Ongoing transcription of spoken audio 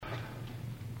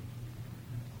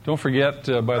Don't forget,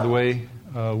 by the way,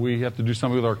 we have to do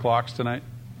something with our clocks tonight.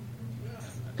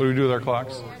 What do we do with our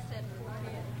clocks?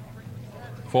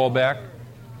 Fall back.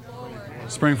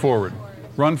 Spring forward.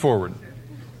 Run forward.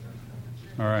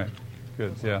 All right.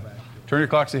 Good. Yeah. Turn your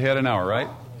clocks ahead an hour, right?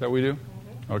 Is that what we do?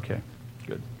 Okay.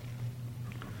 Good.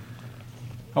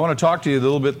 I want to talk to you a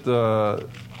little bit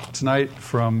tonight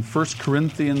from 1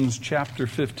 Corinthians chapter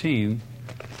 15.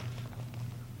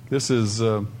 This is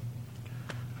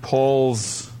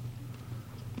Paul's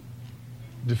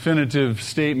definitive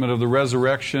statement of the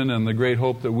resurrection and the great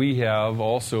hope that we have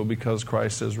also because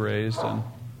Christ has raised. And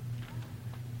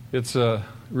it's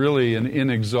really an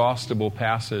inexhaustible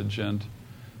passage, and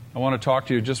I want to talk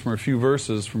to you just from a few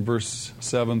verses from verse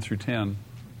 7 through 10.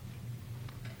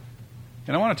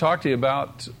 And I want to talk to you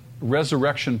about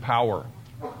resurrection power.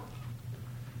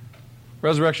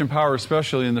 Resurrection power,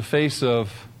 especially in the face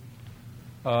of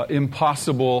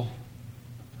impossible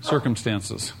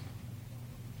circumstances.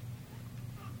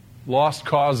 Lost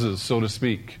causes, so to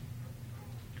speak.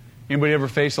 Anybody ever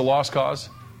face a lost cause?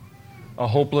 A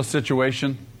hopeless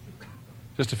situation?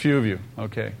 Just a few of you.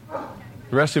 Okay.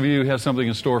 The rest of you have something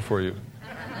in store for you.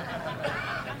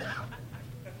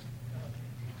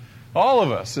 All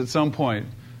of us, at some point,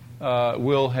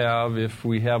 will have, if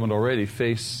we haven't already,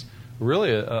 face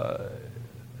really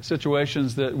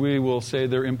situations that we will say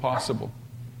they're impossible.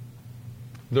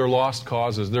 They're lost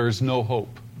causes. There is no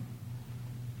hope.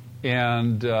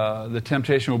 And the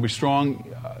temptation will be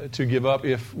strong to give up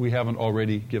if we haven't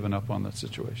already given up on that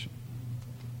situation.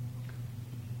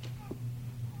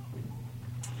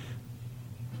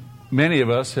 Many of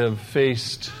us have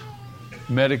faced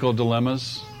medical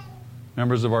dilemmas,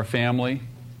 members of our family.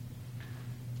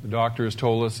 The doctor has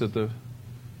told us that the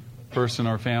person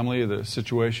in our family, the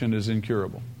situation is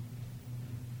incurable.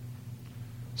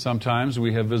 Sometimes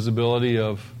we have visibility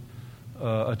of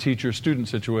a teacher-student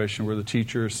situation where the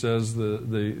teacher says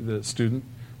the student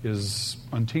is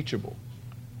unteachable.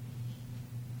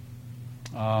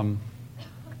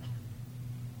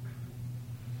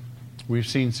 We've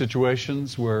seen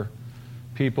situations where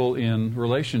people in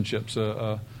relationships,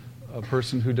 a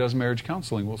person who does marriage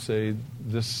counseling will say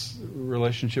this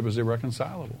relationship is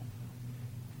irreconcilable.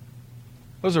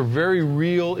 Those are very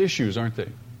real issues, aren't they,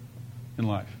 in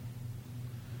life?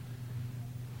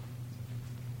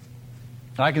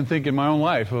 I can think in my own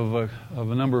life of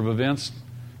a number of events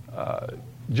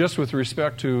just with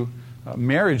respect to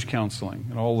marriage counseling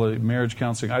and all the marriage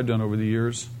counseling I've done over the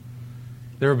years.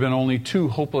 There have been only 2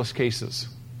 hopeless cases.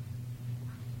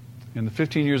 In the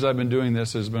 15 years I've been doing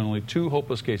this, there's been only 2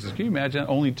 hopeless cases. Can you imagine?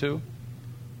 Only 2?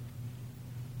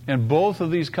 And both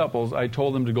of these couples, I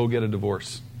told them to go get a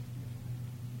divorce.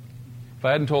 If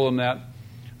I hadn't told them that,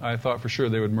 I thought for sure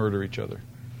they would murder each other.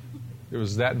 It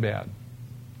was that bad.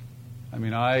 I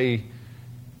mean, I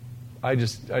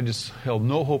just held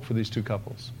no hope for these 2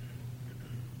 couples.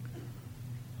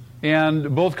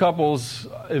 And both couples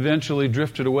eventually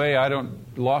drifted away.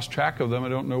 Lost track of them. I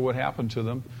don't know what happened to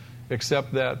them,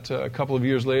 except that a couple of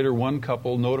years later, one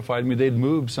couple notified me they'd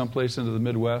moved someplace into the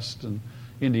Midwest, and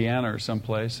Indiana or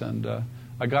someplace, and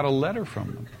I got a letter from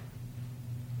them.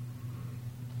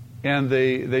 And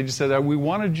they just said, we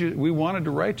wanted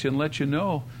to write you and let you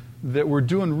know that we're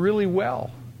doing really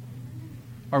well.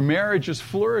 Our marriage is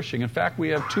flourishing. In fact, we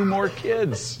have 2 more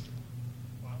kids.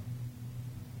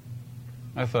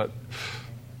 I thought,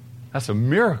 that's a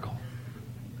miracle.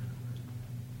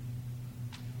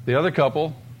 The other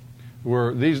couple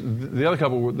they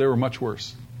were much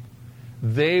worse.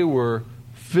 They were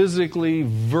physically,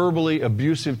 verbally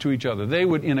abusive to each other. They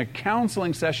would, in a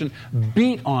counseling session,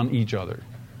 beat on each other.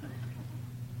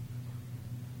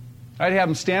 I'd have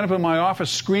them stand up in my office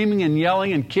screaming and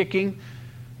yelling and kicking,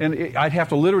 and I'd have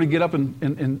to literally get up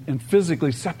and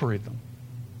physically separate them.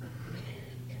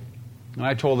 And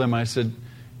I told them, I said,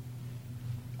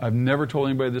 I've never told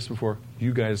anybody this before.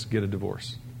 You guys get a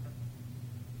divorce.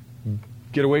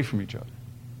 Get away from each other.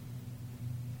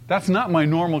 That's not my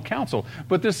normal counsel.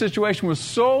 But this situation was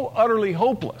so utterly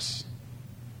hopeless.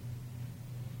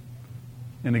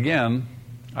 And again,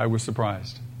 I was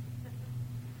surprised.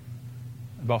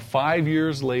 About 5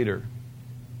 years later,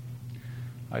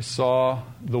 I saw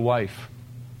the wife.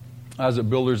 I was at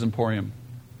Builder's Emporium.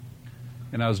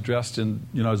 And I was dressed in,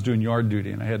 I was doing yard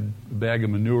duty, and I had a bag of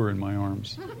manure in my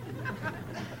arms.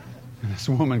 And this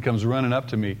woman comes running up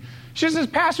to me. She says,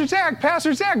 Pastor Zach,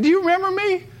 do you remember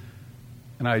me?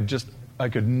 And I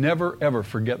could never, ever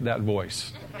forget that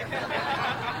voice.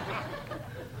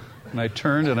 And I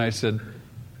turned and I said,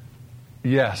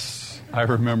 yes, I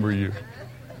remember you.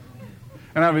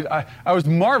 And I was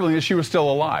marveling that she was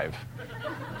still alive.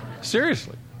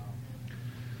 Seriously.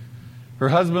 Her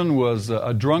husband was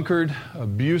a drunkard,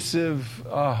 abusive,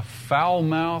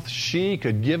 foul-mouthed. She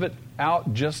could give it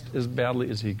out just as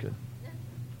badly as he could.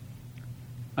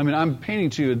 I mean, I'm painting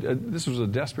to you, this was a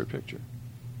desperate picture.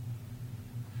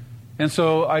 And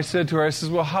so I said to her, I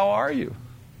says, well, how are you?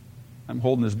 I'm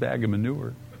holding this bag of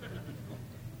manure.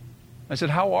 I said,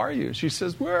 how are you? She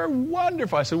says, we're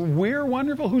wonderful. I said, we're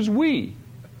wonderful? Who's we?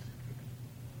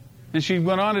 And she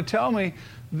went on to tell me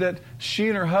that she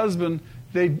and her husband,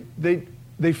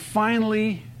 they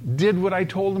finally did what I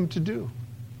told them to do.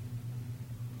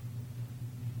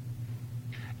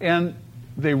 And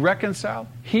they reconciled.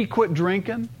 He quit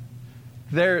drinking.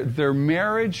 Their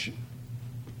marriage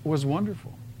was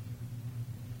wonderful.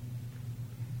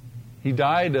 He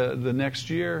died the next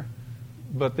year,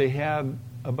 but they had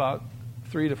about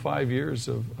 3 to 5 years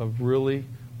of really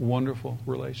wonderful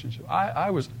relationship.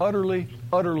 I was utterly,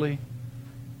 utterly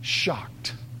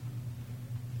shocked.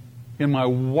 In my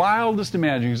wildest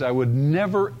imaginings, I would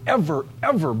never, ever,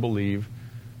 ever believe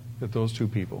that those two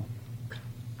people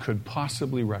could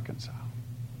possibly reconcile.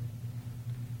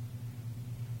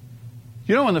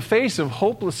 You know, in the face of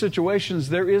hopeless situations,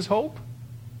 there is hope.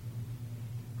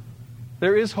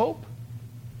 There is hope.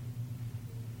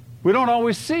 We don't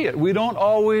always see it. We don't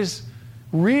always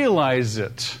realize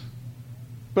it.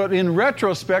 But in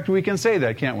retrospect, we can say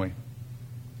that, can't we?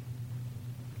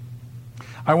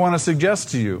 I want to suggest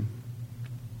to you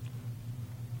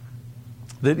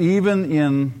that even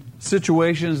in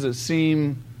situations that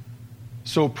seem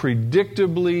so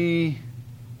predictably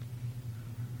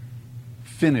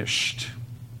finished,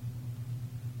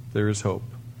 there is hope.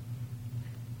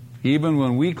 Even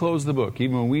when we close the book,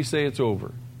 even when we say it's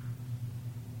over,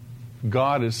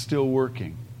 God is still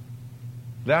working.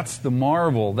 That's the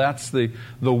marvel, that's the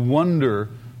wonder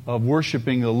of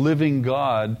worshiping a living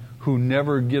God who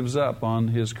never gives up on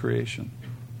His creation.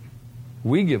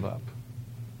 We give up.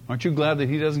 Aren't you glad that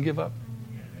He doesn't give up?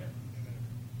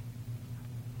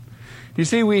 You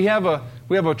see, we have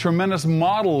a tremendous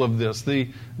model of this.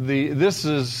 This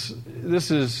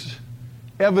is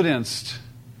evidenced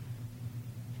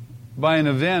by an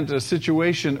event, a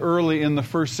situation early in the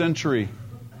first century.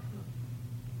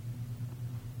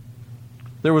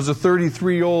 There was a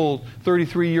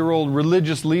 33-year-old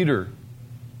religious leader.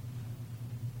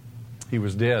 He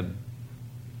was dead.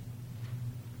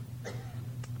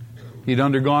 He'd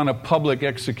undergone a public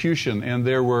execution, and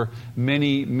there were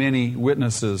many, many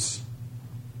witnesses.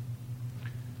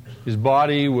 His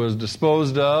body was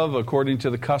disposed of according to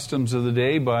the customs of the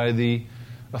day by the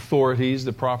authorities,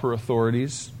 the proper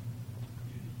authorities.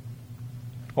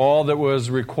 All that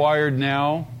was required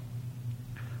now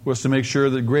was to make sure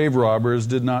that grave robbers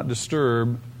did not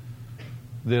disturb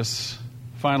this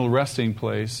final resting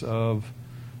place of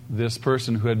this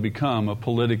person who had become a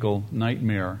political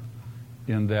nightmare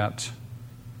in that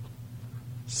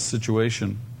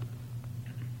situation.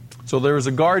 So there was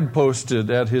a guard posted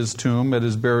at his tomb, at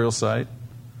his burial site,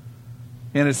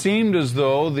 and it seemed as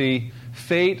though the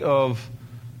fate of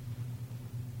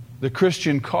the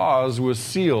Christian cause was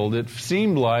sealed. It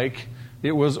seemed like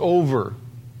it was over.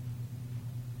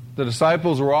 The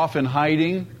disciples were off in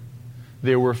hiding.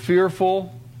 They were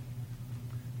fearful.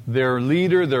 Their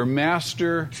leader, their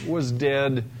master, was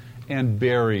dead and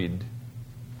buried.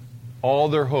 All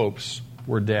their hopes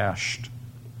were dashed.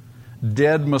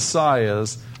 Dead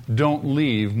messiahs don't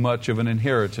leave much of an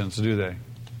inheritance, do they?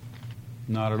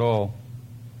 Not at all.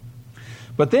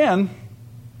 But then,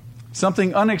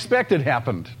 something unexpected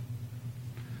happened.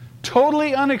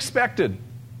 Totally unexpected.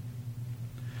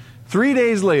 3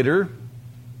 days later,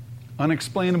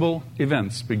 unexplainable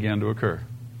events began to occur.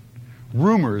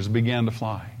 Rumors began to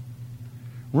fly.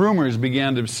 Rumors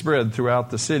began to spread throughout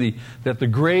the city that the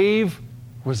grave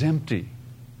was empty.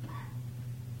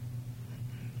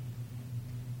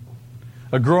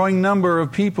 A growing number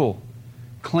of people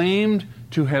claimed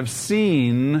to have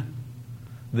seen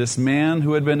this man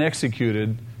who had been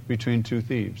executed between two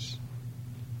thieves.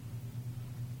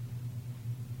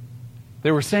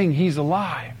 They were saying, he's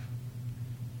alive.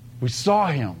 We saw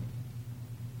him.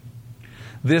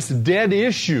 This dead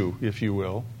issue, if you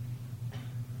will,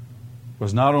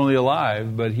 was not only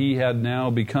alive, but he had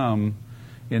now become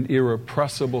an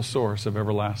irrepressible source of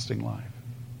everlasting life.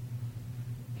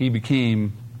 He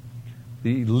became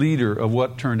the leader of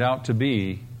what turned out to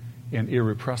be an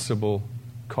irrepressible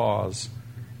cause,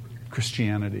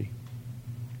 Christianity.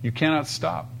 You cannot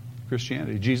stop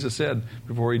Christianity. Jesus said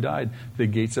before he died, the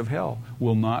gates of hell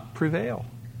will not prevail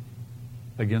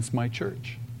against my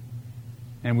church.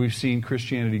 And we've seen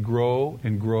Christianity grow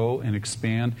and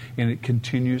expand, and it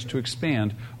continues to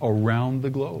expand around the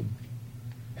globe.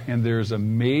 And there's a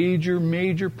major,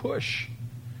 major push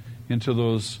into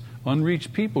those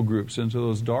unreached people groups, into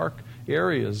those dark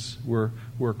areas where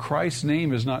Christ's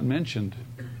name is not mentioned.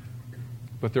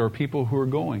 But there are people who are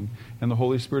going, and the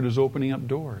Holy Spirit is opening up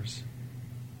doors.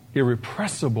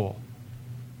 Irrepressible.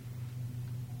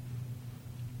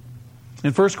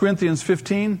 In 1 Corinthians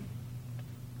 15,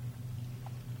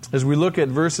 as we look at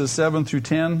verses 7 through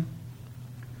 10,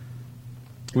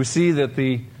 we see that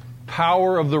the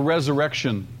power of the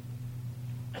resurrection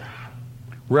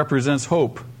represents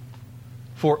hope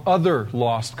for other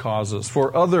lost causes,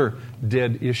 for other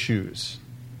dead issues.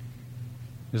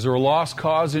 Is there a lost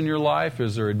cause in your life?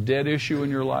 Is there a dead issue in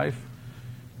your life?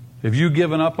 Have you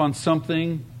given up on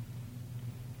something?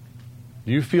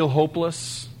 Do you feel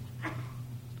hopeless?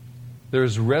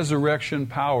 There's resurrection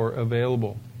power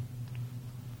available.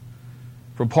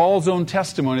 From Paul's own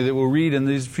testimony that we'll read in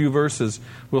these few verses,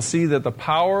 we'll see that the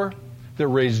power that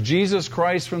raised Jesus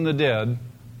Christ from the dead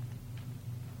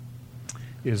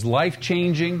is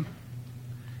life-changing,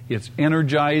 it's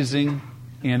energizing,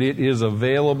 and it is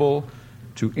available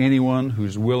to anyone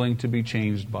who's willing to be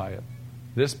changed by it.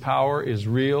 This power is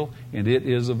real, and it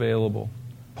is available.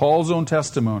 Paul's own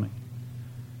testimony.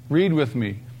 Read with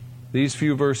me these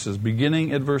few verses,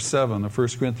 beginning at verse 7 of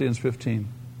 1 Corinthians 15.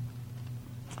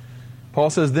 Paul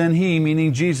says, "Then he,"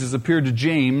 meaning Jesus, "appeared to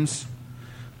James,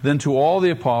 then to all the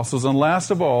apostles, and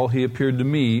last of all he appeared to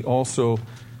me also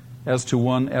as to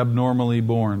one abnormally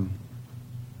born.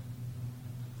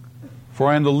 For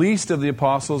I am the least of the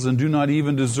apostles and do not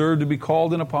even deserve to be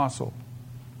called an apostle,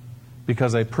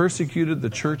 because I persecuted the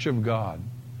church of God."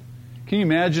 Can you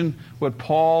imagine what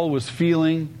Paul was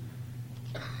feeling?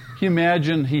 Can you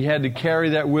imagine he had to carry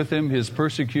that with him, his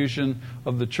persecution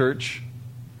of the church,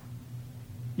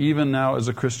 even now as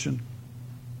a Christian?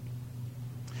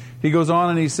 He goes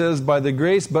on and he says, "But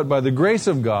by the grace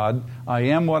of God, I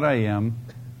am what I am,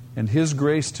 and His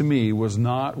grace to me was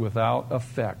not without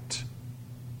effect.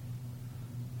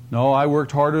 No, I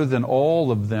worked harder than all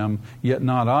of them, yet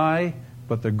not I,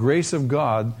 but the grace of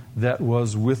God that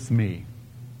was with me."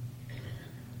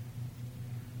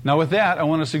 Now with that, I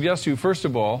want to suggest to you, first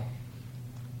of all,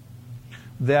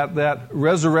 that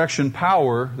resurrection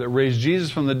power that raised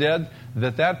Jesus from the dead,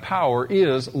 that power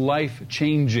is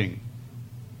life-changing.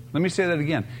 Let me say that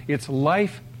again. It's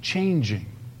life-changing.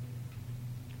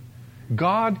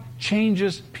 God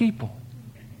changes people.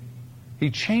 He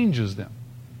changes them.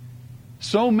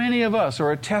 So many of us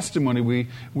are a testimony.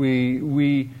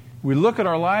 We look at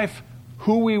our life,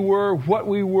 who we were, what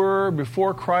we were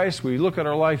before Christ. We look at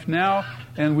our life now,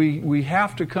 and we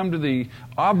have to come to the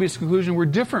obvious conclusion we're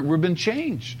different. We've been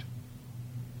changed.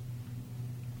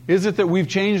 Is it that we've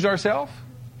changed ourselves?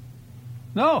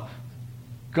 No.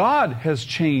 God has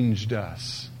changed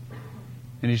us.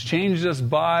 And He's changed us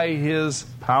by His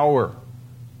power.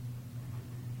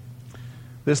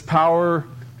 This power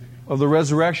of the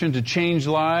resurrection to change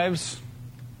lives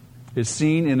is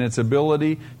seen in its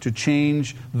ability to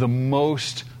change the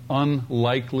most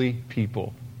unlikely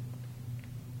people.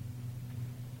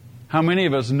 How many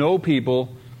of us know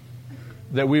people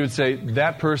that we would say,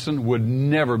 that person would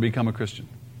never become a Christian?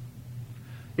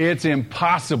 It's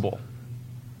impossible.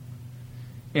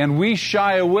 And we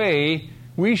shy away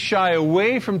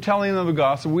from telling them the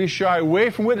gospel. We shy away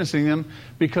from witnessing them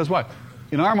because what?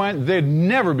 In our mind, they'd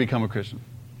never become a Christian.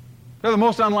 They're the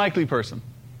most unlikely person.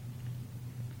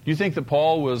 Do you think that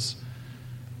Paul was,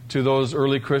 to those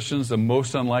early Christians, the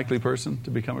most unlikely person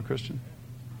to become a Christian?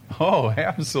 Oh,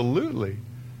 absolutely.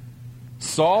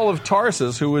 Saul of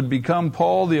Tarsus, who would become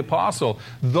Paul the Apostle,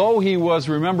 though he was,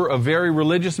 remember, a very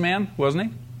religious man, wasn't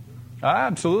he?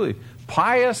 Absolutely.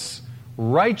 Pious,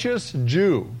 righteous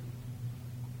Jew,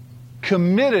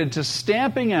 committed to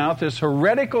stamping out this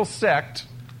heretical sect,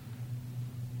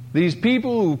 these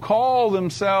people who call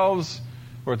themselves,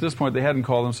 or at this point they hadn't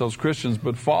called themselves Christians,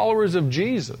 but followers of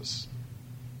Jesus,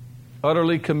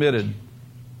 utterly committed.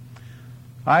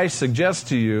 I suggest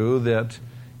to you that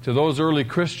to those early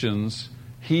Christians,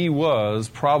 he was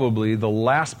probably the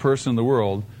last person in the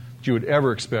world that you would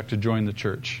ever expect to join the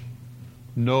church.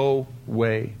 No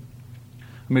way.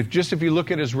 I mean, if you look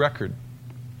at his record,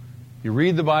 you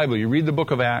read the Bible, you read the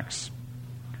book of Acts,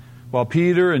 while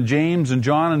Peter and James and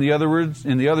John and the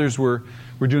others were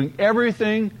doing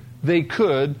everything they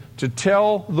could to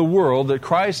tell the world that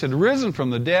Christ had risen from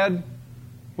the dead,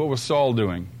 what was Saul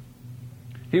doing?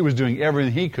 He was doing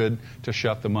everything he could to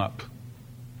shut them up.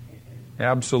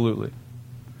 Absolutely.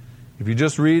 If you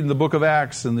just read the book of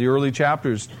Acts in the early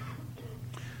chapters,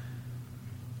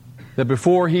 that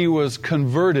before he was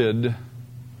converted,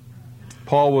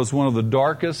 Paul was one of the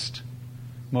darkest,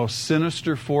 most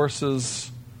sinister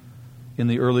forces in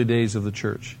the early days of the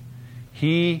church.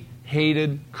 He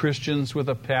hated Christians with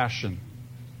a passion.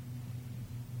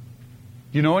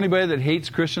 Do you know anybody that hates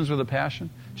Christians with a passion?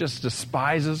 Just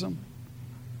despises them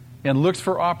and looks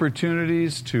for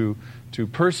opportunities to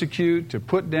persecute, to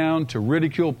put down, to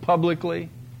ridicule publicly.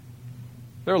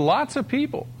 There are lots of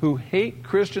people who hate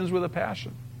Christians with a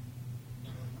passion.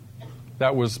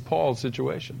 That was Paul's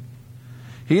situation.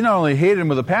 He not only hated them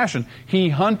with a passion, he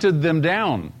hunted them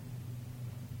down.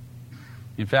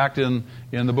 In fact, in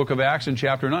the book of Acts in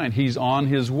chapter 9, he's on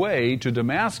his way to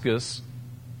Damascus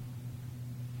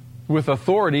with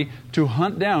authority to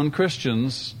hunt down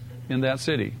Christians in that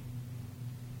city.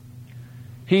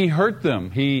 He hurt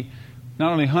them. He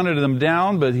not only hunted them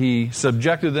down, but he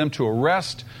subjected them to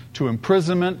arrest, to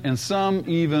imprisonment, and some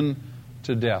even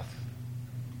to death.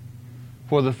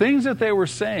 For the things that they were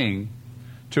saying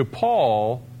to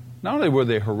Paul, not only were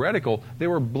they heretical, they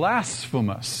were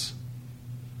blasphemous.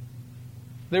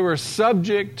 They were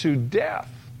subject to death.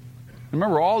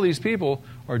 Remember, all these people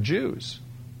are Jews.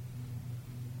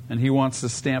 And he wants to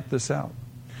stamp this out.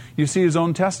 You see his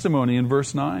own testimony in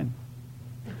verse 9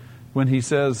 when he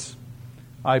says,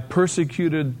 I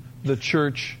persecuted the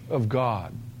church of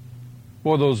God.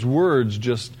 Well, those words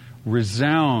just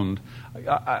resound.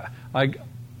 I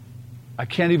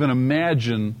can't even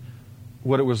imagine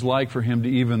what it was like for him to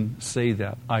even say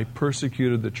that. I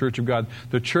persecuted the church of God,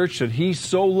 the church that he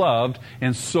so loved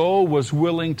and so was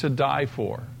willing to die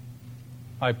for.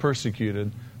 I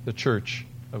persecuted the church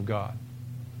of God.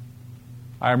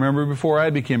 I remember before I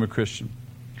became a Christian,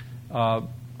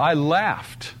 I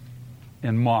laughed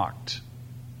and mocked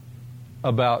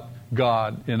about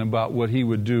God and about what he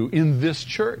would do in this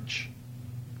church.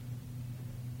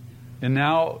 And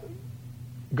now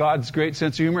God's great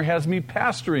sense of humor has me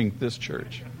pastoring this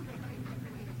church.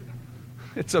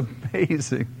 It's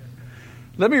amazing.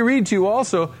 Let me read to you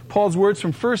also Paul's words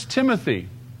from 1 Timothy,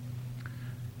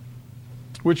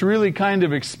 which really kind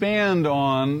of expand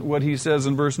on what he says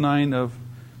in verse 9 of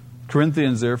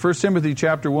Corinthians there. 1 Timothy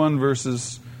chapter 1,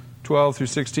 verses 12 through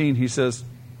 16, he says,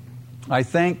 I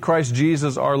thank Christ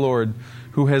Jesus our Lord,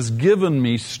 who has given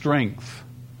me strength,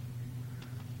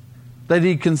 that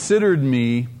he considered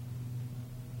me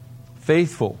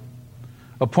faithful,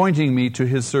 appointing me to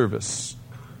his service.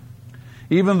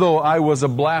 Even though I was a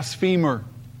blasphemer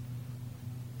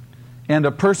and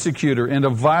a persecutor and a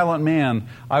violent man,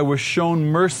 I was shown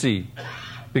mercy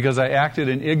because I acted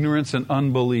in ignorance and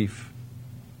unbelief.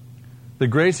 The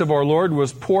grace of our Lord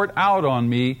was poured out on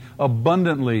me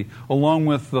abundantly, along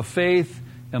with the faith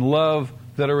and love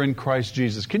that are in Christ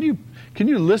Jesus. Can you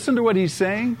listen to what he's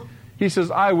saying? He says,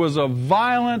 I was a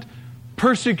violent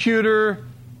persecutor,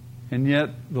 and yet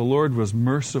the Lord was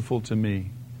merciful to me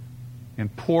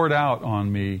and poured out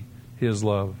on me his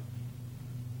love.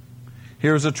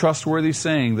 Here's a trustworthy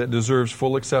saying that deserves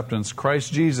full acceptance.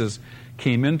 Christ Jesus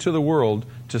came into the world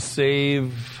to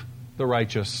save the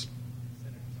righteous.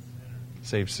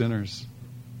 Save sinners.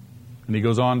 And he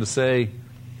goes on to say,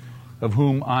 of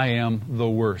whom I am the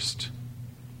worst.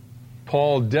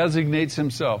 Paul designates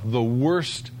himself the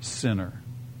worst sinner.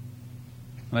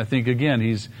 And I think, again,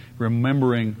 he's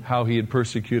remembering how he had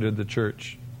persecuted the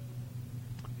church.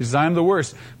 He says, I'm the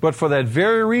worst. But for that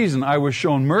very reason, I was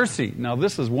shown mercy. Now,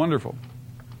 this is wonderful.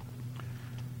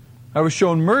 I was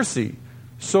shown mercy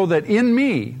so that in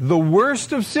me, the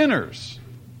worst of sinners,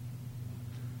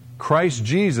 Christ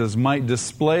Jesus might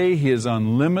display his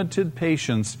unlimited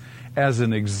patience as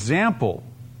an example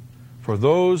for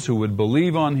those who would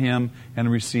believe on him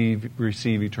and receive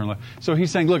eternal life. So he's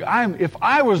saying, look, if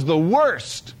I was the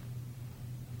worst,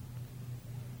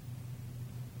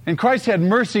 and Christ had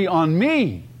mercy on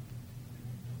me,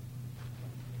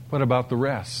 what about the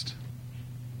rest?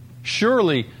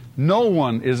 Surely no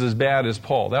one is as bad as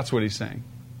Paul. That's what he's saying.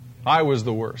 I was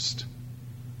the worst.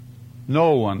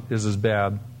 No one is as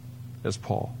bad as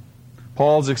Paul.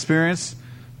 Paul's experience,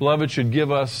 beloved, should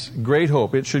give us great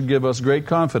hope. It should give us great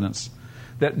confidence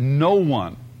that no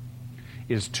one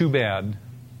is too bad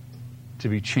to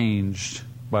be changed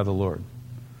by the Lord.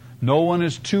 No one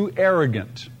is too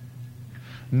arrogant.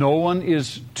 No one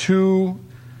is too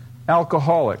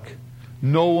alcoholic.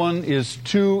 No one is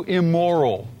too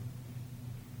immoral.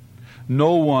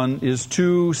 No one is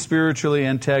too spiritually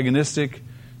antagonistic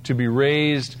to be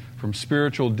raised from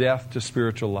spiritual death to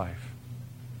spiritual life.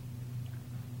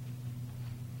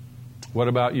 What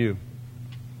about you?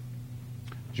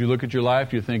 As you look at your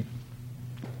life, you think,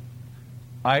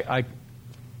 I'm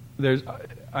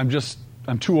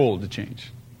too old to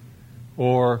change,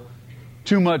 or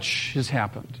too much has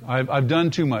happened. I've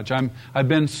done too much. I've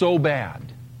been so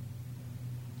bad.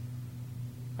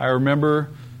 I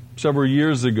remember several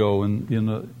years ago in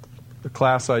the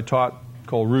class I taught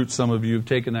called Roots. Some of you have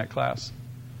taken that class.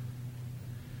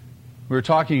 We were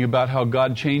talking about how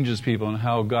God changes people and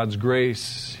how God's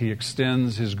grace, He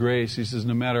extends His grace. He says,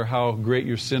 no matter how great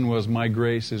your sin was, my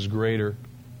grace is greater.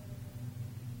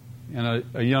 And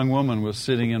a young woman was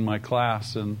sitting in my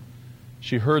class, and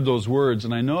she heard those words,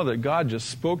 and I know that God just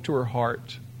spoke to her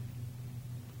heart.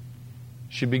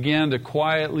 She began to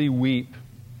quietly weep.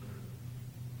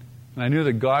 And I knew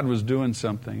that God was doing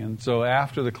something. And so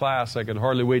after the class, I could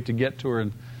hardly wait to get to her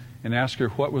and ask her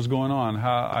what was going on.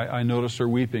 How I noticed her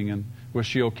weeping, and was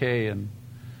she okay? And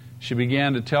she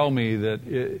began to tell me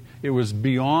that it was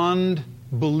beyond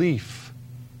belief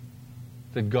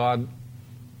that God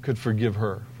could forgive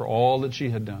her for all that she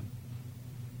had done.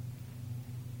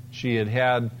 She had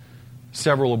had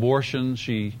several abortions.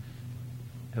 She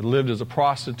had lived as a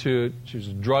prostitute. She was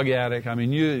a drug addict. I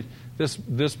mean,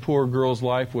 this poor girl's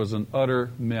life was an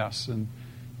utter mess. And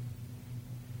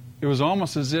it was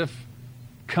almost as if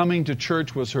coming to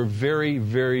church was her very,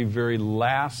 very, very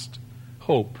last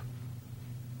hope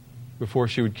before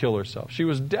she would kill herself. She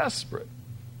was desperate.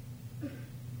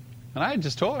 And I had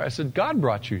just told her, I said, God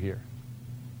brought you here.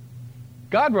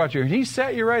 God brought you here. He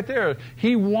sat you right there.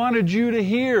 He wanted you to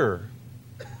hear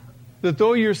that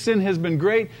though your sin has been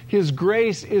great, His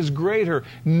grace is greater.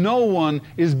 No one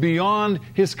is beyond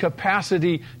His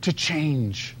capacity to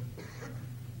change.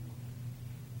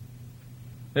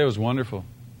 It was wonderful.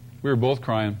 We were both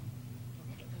crying.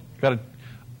 I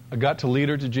got to lead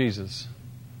her to Jesus.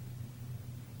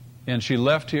 And she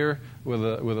left here with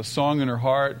a song in her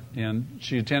heart, and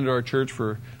she attended our church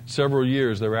for several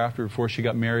years thereafter before she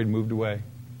got married and moved away.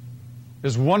 It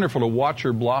was wonderful to watch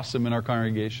her blossom in our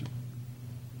congregation.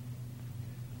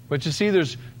 But you see,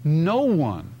 there's no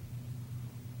one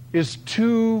is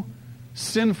too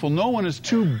sinful. No one is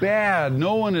too bad.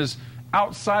 No one is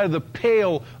outside of the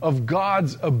pale of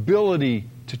God's ability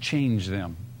to change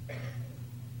them.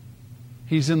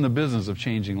 He's in the business of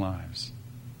changing lives.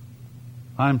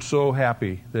 I'm so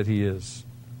happy that He is.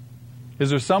 Is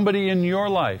there somebody in your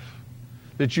life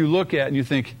that you look at and you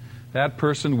think, that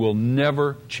person will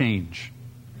never change?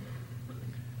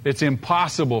 It's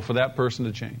impossible for that person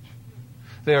to change.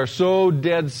 They are so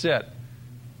dead set.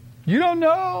 You don't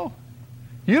know.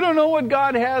 You don't know what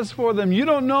God has for them. You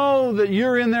don't know that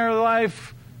you're in their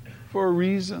life for a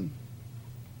reason.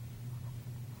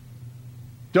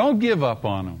 Don't give up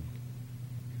on them.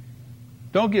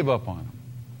 Don't give up on them.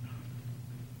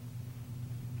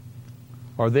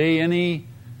 Are they any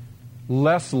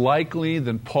less likely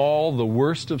than Paul, the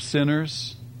worst of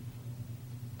sinners,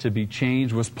 to be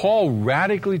changed? Was Paul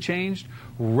radically changed?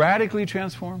 Radically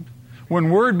transformed? When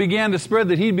word began to spread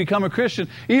that he'd become a Christian,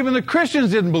 even the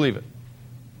Christians didn't believe it.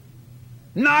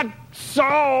 Not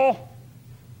Saul!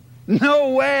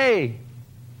 No way!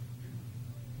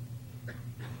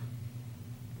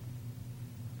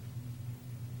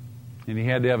 And he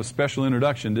had to have a special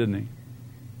introduction, didn't he?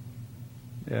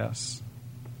 Yes.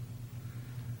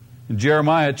 In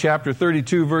Jeremiah chapter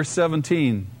 32, verse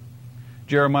 17,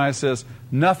 Jeremiah says,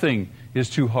 nothing is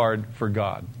too hard for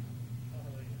God.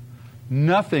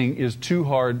 Nothing is too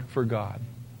hard for God.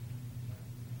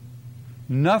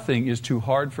 Nothing is too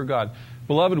hard for God.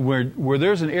 Beloved, where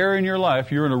there's an error in your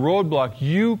life, you're in a roadblock,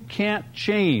 you can't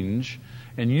change,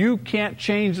 and you can't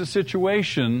change the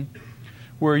situation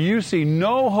where you see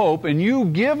no hope and you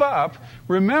give up,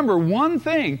 remember one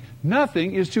thing,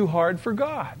 nothing is too hard for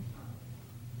God.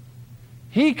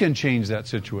 He can change that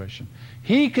situation.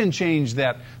 He can change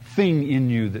that thing in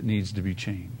you that needs to be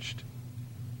changed.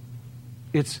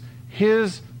 It's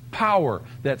His power,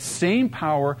 that same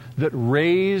power that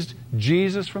raised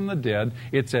Jesus from the dead.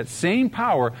 It's that same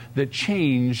power that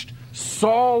changed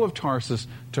Saul of Tarsus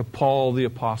to Paul the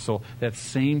Apostle. That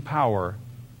same power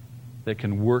that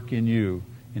can work in you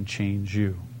and change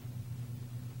you.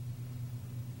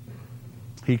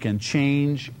 He can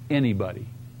change anybody.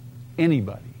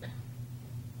 Anybody.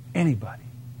 Anybody.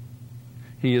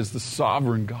 He is the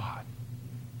sovereign God.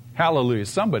 Hallelujah.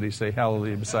 Somebody say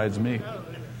hallelujah besides me.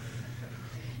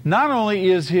 Not only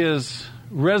is His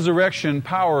resurrection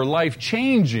power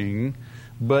life-changing,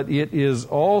 but it is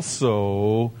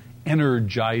also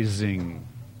energizing.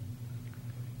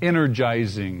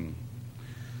 Energizing.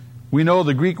 We know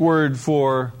the Greek word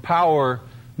for power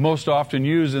most often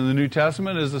used in the New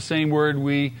Testament is the same word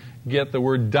we get the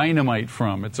word dynamite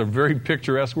from. It's a very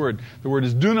picturesque word. The word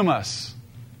is dunamis.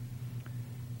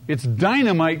 It's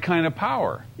dynamite kind of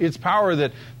power. It's power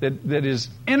that is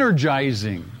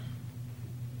energizing.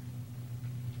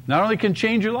 Not only can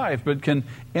change your life, but can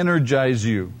energize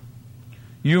you.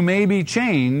 You may be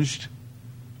changed,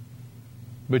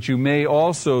 but you may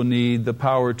also need the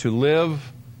power to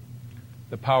live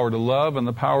The power to love and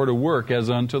the power to work as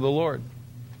unto the Lord.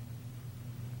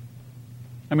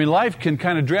 I mean, life can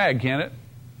kind of drag, can't it?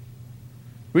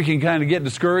 We can kind of get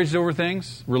discouraged over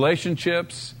things,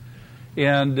 relationships,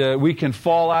 and we can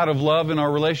fall out of love in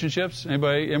our relationships.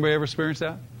 Anybody ever experience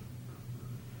that?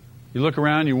 You look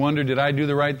around, you wonder, did I do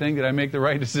the right thing? Did I make the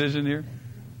right decision here?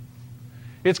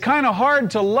 It's kind of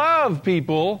hard to love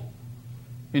people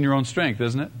in your own strength,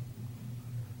 isn't it?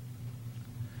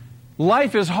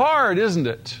 Life is hard, isn't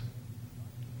it?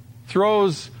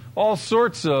 Throws all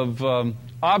sorts of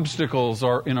obstacles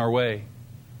are in our way.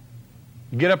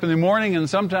 You get up in the morning and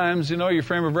sometimes, your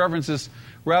frame of reference is,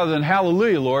 rather than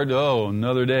hallelujah, Lord, oh,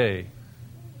 another day.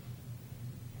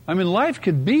 I mean, life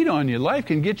can beat on you. Life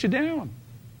can get you down.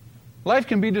 Life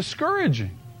can be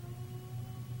discouraging.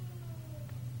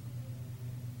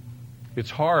 It's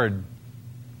hard.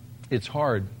 It's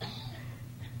hard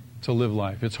to live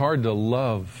life. It's hard to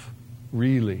love,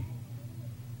 really.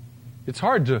 It's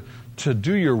hard to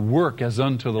do your work as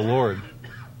unto the Lord.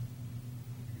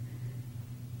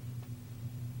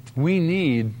 We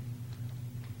need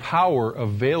power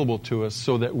available to us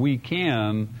so that we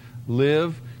can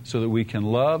live, so that we can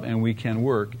love, and we can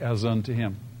work as unto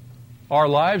Him. Our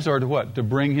lives are to what? To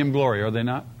bring Him glory, are they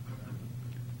not?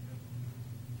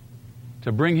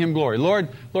 To bring Him glory. Lord,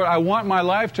 I want my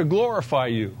life to glorify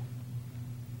You.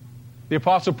 The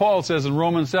Apostle Paul says in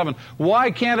Romans 7,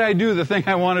 why can't I do the thing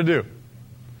I want to do?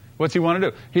 What's he want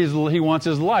to do? He wants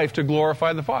his life to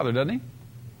glorify the Father, doesn't he?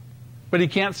 But he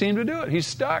can't seem to do it. He's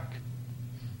stuck.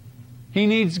 He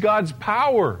needs God's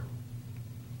power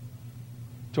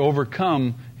to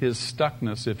overcome his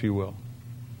stuckness, if you will.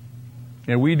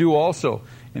 And we do also.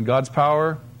 And God's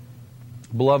power,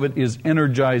 beloved, is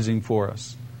energizing for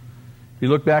us. If you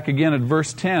look back again at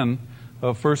verse 10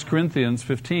 of 1 Corinthians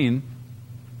 15,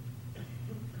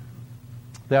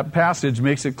 that passage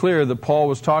makes it clear that Paul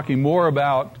was talking more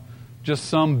about just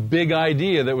some big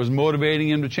idea that was motivating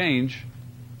him to change.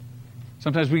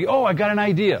 Sometimes I got an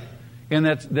idea. And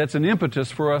that's an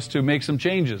impetus for us to make some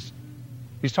changes.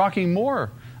 He's talking more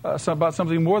about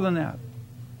something more than that.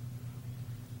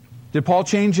 Did Paul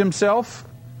change himself?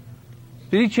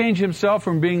 Did he change himself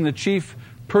from being the chief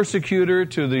persecutor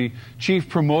to the chief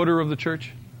promoter of the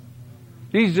church?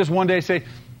 Did he just one day say,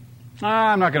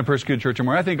 I'm not going to persecute the church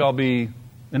anymore. I think I'll be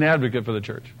an advocate for the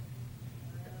church.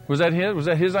 Was that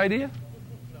his idea?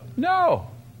 No,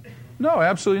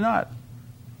 absolutely not.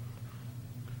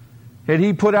 Had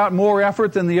he put out more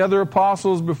effort than the other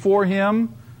apostles before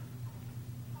him,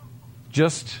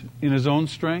 just in his own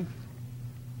strength?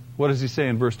 What does he say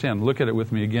in verse 10? Look at it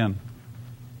with me again.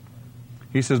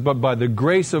 He says, but by the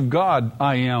grace of God,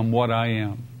 I am what I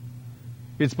am.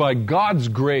 It's by God's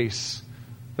grace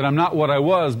that I'm not what I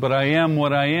was, but I am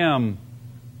what I am.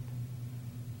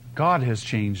 God has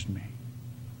changed me.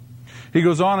 He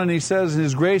goes on and he says,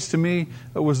 His grace to me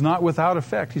was not without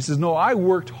effect. He says, no, I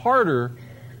worked harder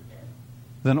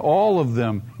than all of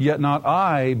them, yet not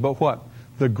I, but what?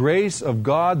 The grace of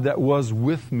God that was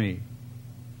with me.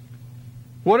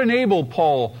 What enabled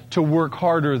Paul to work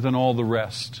harder than all the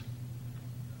rest?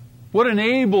 What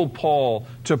enabled Paul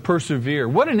to persevere?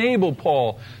 What enabled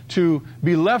Paul to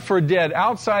be left for dead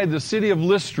outside the city of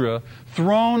Lystra,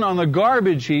 thrown on the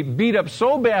garbage heap, beat up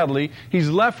so badly he's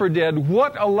left for dead?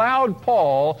 What enabled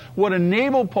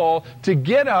Paul to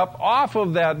get up off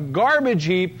of that garbage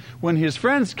heap when his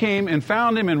friends came and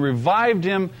found him and revived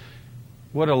him?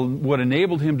 What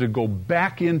enabled him to go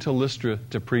back into Lystra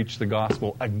to preach the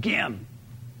gospel again?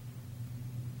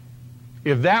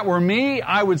 If that were me,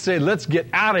 I would say, let's get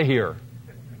out of here.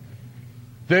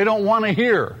 They don't want to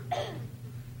hear.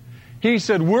 He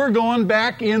said, we're going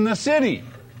back in the city.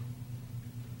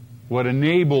 What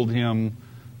enabled him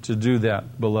to do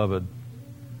that, beloved?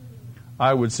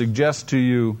 I would suggest to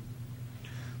you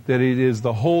that it is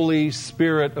the Holy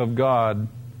Spirit of God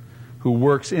who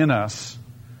works in us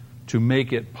to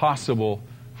make it possible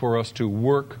for us to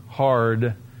work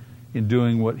hard in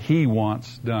doing what He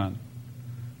wants done.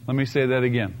 Let me say that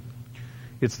again.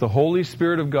 It's the Holy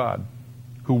Spirit of God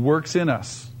who works in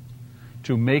us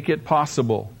to make it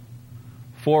possible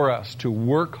for us to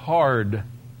work hard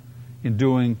in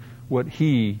doing what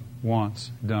He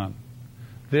wants done.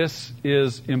 This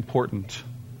is important.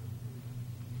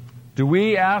 Do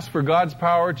we ask for God's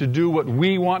power to do what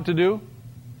we want to do?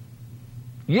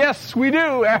 Yes, we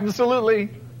do, absolutely.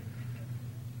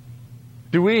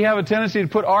 Do we have a tendency to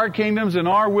put our kingdoms and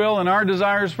our will and our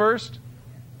desires first?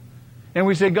 And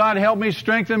we say, God, help me,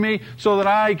 strengthen me so that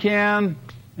I can...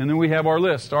 And then we have our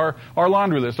list, our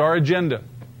laundry list, our agenda.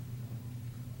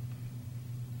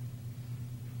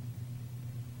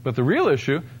 But the real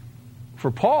issue for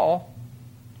Paul,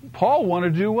 Paul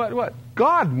wanted to do what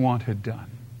God wanted done.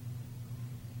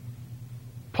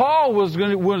 Paul was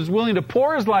willing to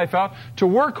pour his life out to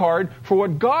work hard for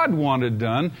what God wanted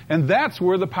done, and that's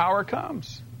where the power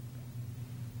comes.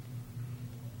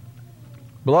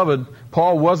 Beloved,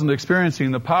 Paul wasn't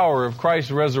experiencing the power of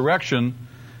Christ's resurrection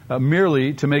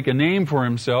merely to make a name for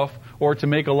himself or to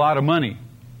make a lot of money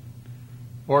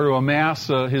or to amass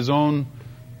his own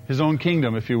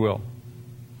kingdom, if you will.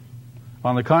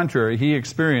 On the contrary, he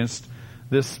experienced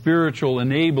this spiritual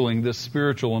enabling, this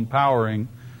spiritual empowering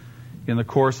in the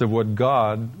course of what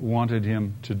God wanted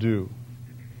him to do.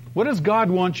 What does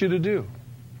God want you to do?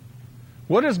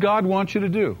 What does God want you to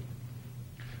do?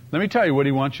 Let me tell you what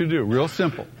He wants you to do. Real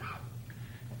simple.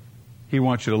 He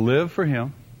wants you to live for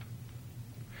Him.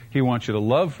 He wants you to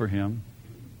love for Him.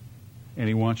 And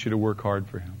He wants you to work hard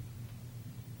for Him.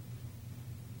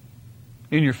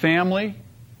 In your family,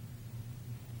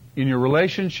 in your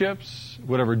relationships,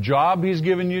 whatever job He's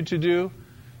given you to do,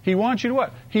 He wants you to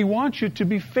what? He wants you to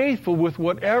be faithful with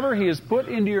whatever He has put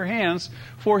into your hands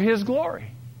for His glory.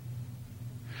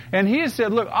 And He has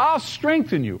said, look, I'll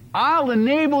strengthen you. I'll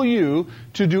enable you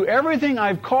to do everything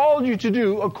I've called you to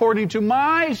do according to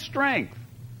my strength,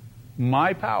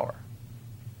 my power.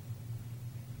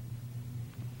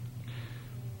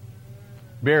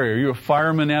 Barry, are you a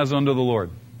fireman as unto the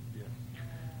Lord?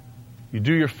 You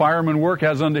do your fireman work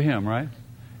as unto Him, right?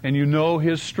 And you know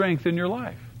His strength in your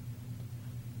life.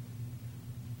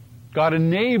 God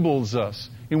enables us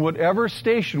in whatever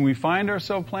station we find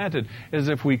ourselves planted, as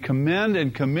if we commend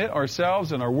and commit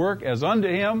ourselves and our work as unto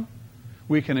Him,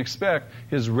 we can expect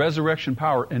His resurrection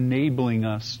power enabling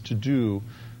us to do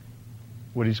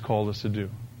what He's called us to do.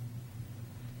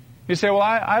 You say, well,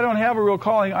 I don't have a real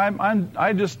calling.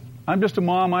 I'm just a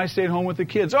mom. I stayed home with the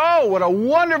kids. Oh, what a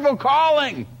wonderful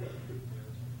calling!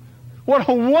 What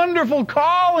a wonderful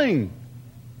calling!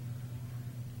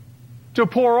 To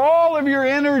pour all of your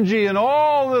energy and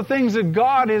all the things that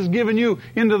God has given you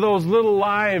into those little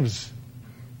lives.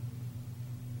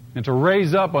 And to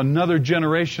raise up another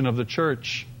generation of the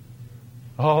church.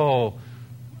 Oh,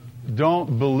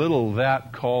 don't belittle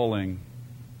that calling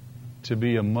to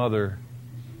be a mother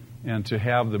and to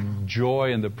have the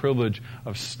joy and the privilege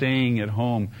of staying at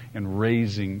home and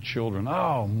raising children.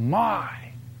 Oh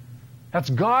my! That's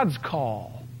God's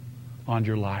call on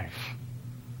your life.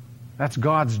 That's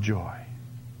God's joy.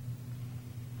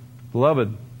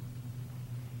 Beloved,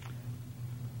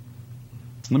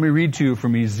 let me read to you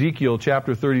from Ezekiel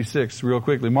chapter 36 real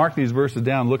quickly. Mark these verses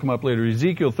down. Look them up later.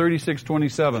 Ezekiel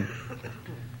 36:27.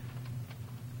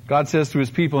 God says to His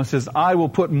people, He says, I will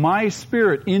put my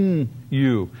Spirit in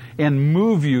you and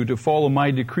move you to follow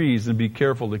my decrees and be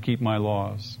careful to keep my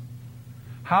laws.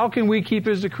 How can we keep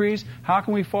His decrees? How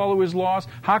can we follow His laws?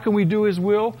 How can we do His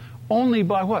will? Only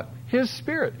by what? His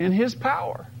Spirit and His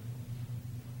power.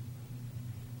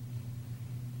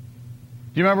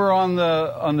 Do you remember on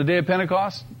the day of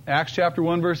Pentecost? Acts chapter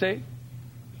 1 verse 8?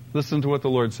 Listen to what the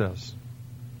Lord says.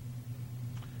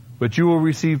 But you will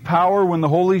receive power when the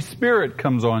Holy Spirit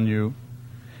comes on you,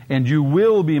 and you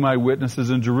will be my witnesses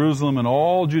in Jerusalem and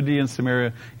all Judea and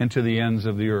Samaria and to the ends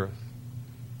of the earth.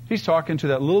 He's talking to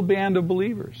that little band of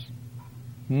believers.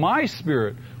 My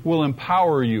Spirit will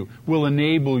empower you, will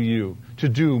enable you to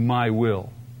do my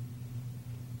will.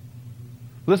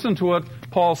 Listen to what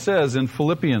Paul says in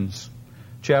Philippians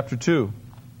chapter 2,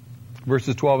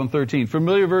 verses 12 and 13.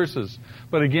 Familiar verses,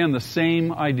 but again, the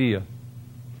same idea.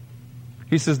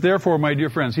 He says, therefore, my dear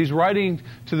friends, he's writing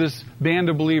to this band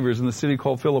of believers in the city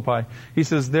called Philippi. He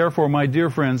says, therefore, my dear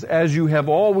friends, as you have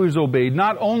always obeyed,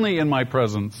 not only in my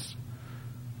presence,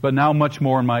 but now much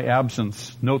more in my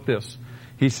absence. Note this.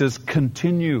 He says,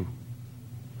 continue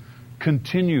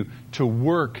to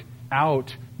work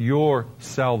out your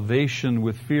salvation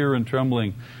with fear and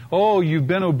trembling. Oh, you've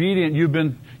been obedient, you've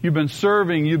been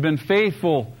serving, you've been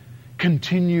faithful.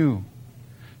 Continue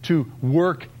to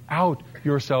work out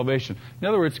your salvation. In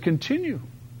other words, continue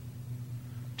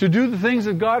to do the things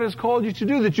that God has called you to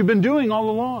do, that you've been doing all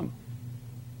along.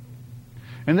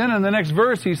 And then in the next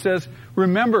verse he says,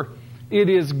 remember, it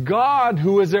is God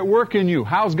who is at work in you.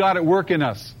 How's God at work in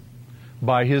us?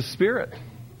 By His Spirit.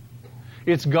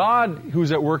 It's God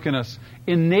who's at work in us,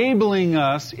 enabling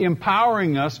us,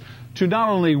 empowering us to not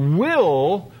only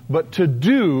will, but to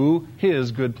do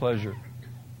His good pleasure.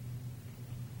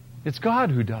 It's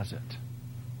God who does it.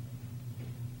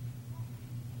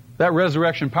 That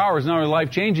resurrection power is not only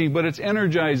life-changing, but it's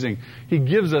energizing. He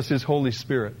gives us His Holy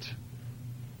Spirit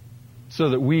so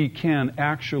that we can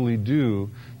actually do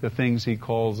the things He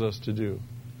calls us to do.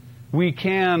 We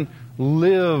can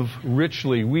live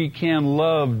richly, we can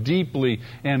love deeply,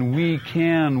 and we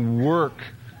can work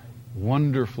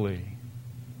wonderfully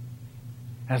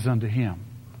as unto him.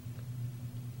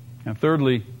 And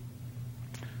thirdly,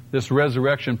 this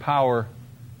resurrection power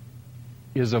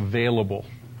is available.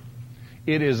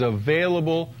 It is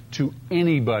available to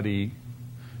anybody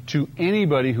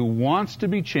who wants to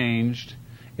be changed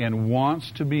and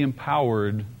wants to be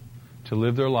empowered to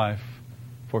live their life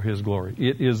for his glory.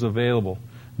 It is available.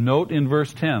 Note in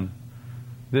verse 10,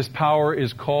 this power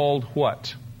is called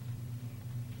what?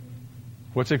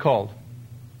 What's it called?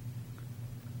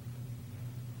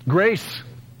 Grace.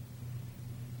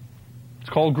 It's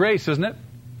called grace, isn't it?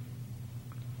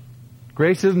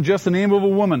 Grace isn't just the name of a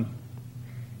woman.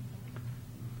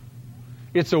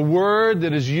 It's a word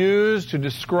that is used to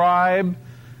describe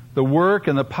the work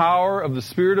and the power of the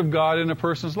Spirit of God in a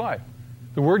person's life.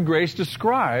 The word grace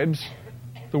describes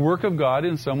the work of God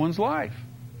in someone's life.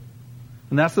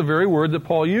 And that's the very word that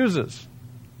Paul uses.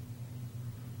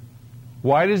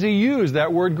 Why does he use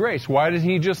that word grace? Why doesn't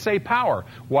he just say power?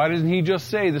 Why doesn't he just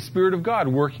say the Spirit of God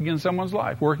working in someone's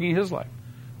life, working in his life?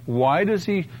 Why does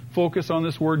he focus on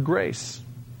this word grace?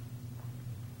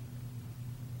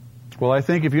 Well, I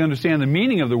think if you understand the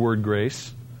meaning of the word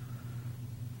grace,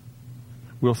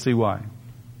 we'll see why.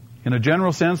 In a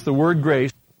general sense, the word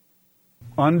grace,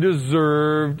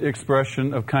 undeserved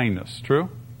expression of kindness. True?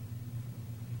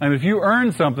 I mean, if you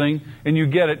earn something and you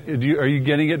get it, are you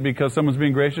getting it because someone's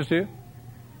being gracious to you?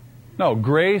 No,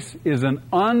 grace is an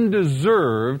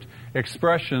undeserved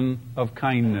expression of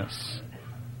kindness.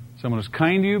 Someone is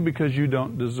kind to you because you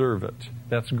don't deserve it.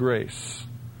 That's grace.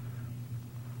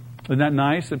 Isn't that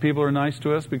nice that people are nice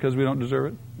to us because we don't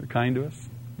deserve it? They're kind to us?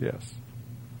 Yes.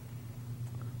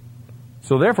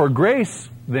 So therefore, grace,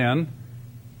 then,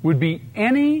 would be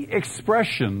any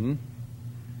expression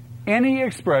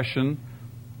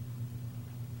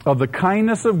of the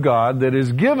kindness of God that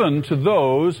is given to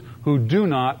those who do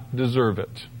not deserve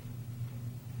it.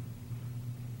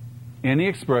 Any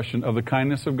expression of the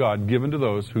kindness of God given to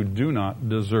those who do not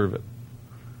deserve it.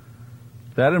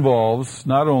 That involves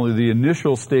not only the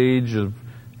initial stage of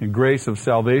grace of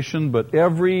salvation, but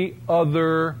every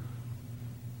other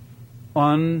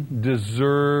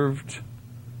undeserved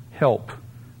help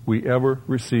we ever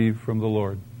receive from the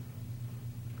Lord.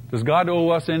 Does God owe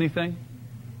us anything?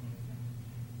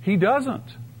 He doesn't.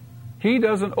 He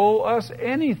doesn't owe us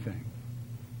anything.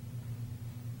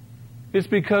 It's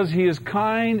because He is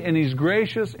kind and He's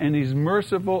gracious and He's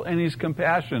merciful and He's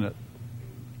compassionate.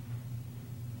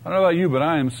 I don't know about you, but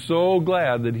I am so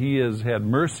glad that He has had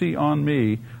mercy on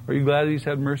me. Are you glad He's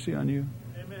had mercy on you?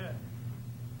 Amen.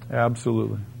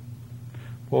 Absolutely.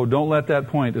 Oh, don't let that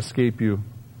point escape you.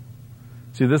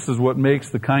 See, this is what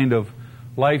makes the kind of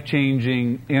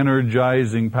life-changing,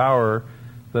 energizing power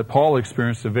that Paul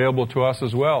experienced available to us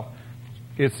as well.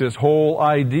 It's this whole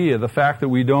idea, the fact that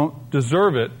we don't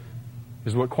deserve it,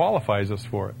 is what qualifies us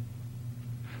for it.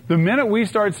 The minute we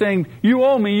start saying, you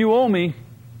owe me,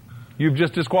 you've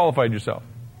just disqualified yourself.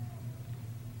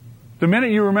 The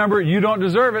minute you remember you don't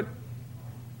deserve it,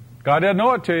 God doesn't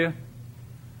owe it to you,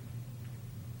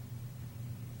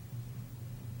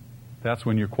 that's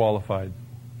when you're qualified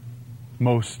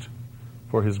most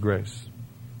for His grace.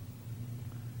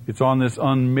 It's on this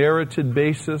unmerited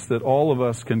basis that all of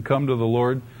us can come to the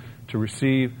Lord to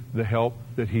receive the help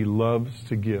that He loves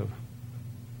to give.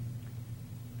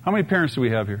 How many parents do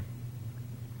we have here?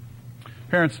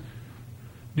 Parents,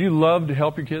 do you love to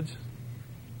help your kids?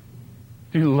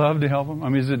 Do you love to help them? I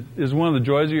mean, is one of the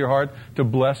joys of your heart to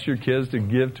bless your kids, to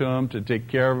give to them, to take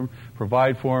care of them,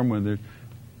 provide for them when they're...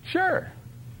 Sure.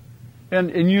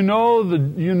 And you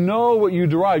know what you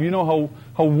derive. You know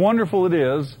how wonderful it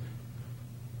is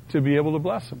to be able to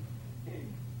bless them.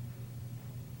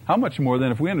 How much more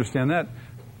then, if we understand that,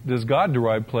 does God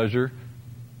derive pleasure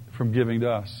from giving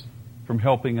to us, from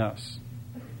helping us?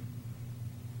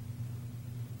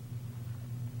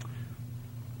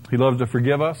 He loves to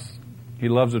forgive us. He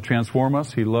loves to transform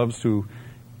us. He loves to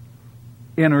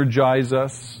energize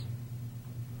us.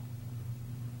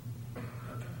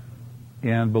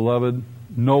 And beloved,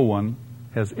 no one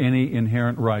has any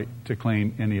inherent right to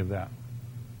claim any of that.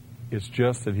 It's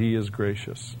just that He is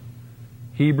gracious.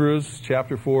 Hebrews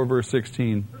chapter 4, verse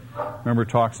 16, remember,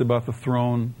 talks about the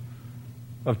throne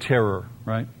of terror,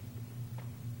 right?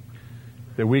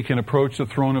 That we can approach the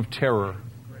throne of terror.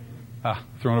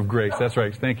 Throne of grace. That's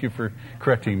right. Thank you for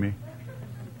correcting me.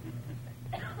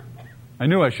 I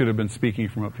knew I should have been speaking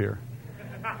from up here.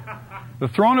 The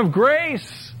throne of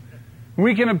grace.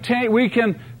 We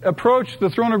can approach the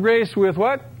throne of grace with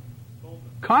what?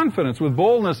 Confidence, with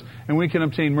boldness, and we can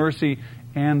obtain mercy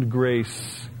and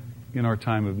grace in our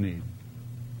time of need.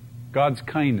 God's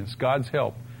kindness, God's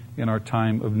help in our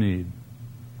time of need.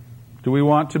 Do we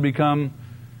want to become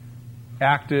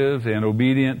active and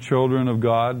obedient children of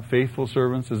God, faithful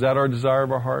servants? Is that our desire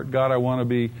of our heart? God, I want to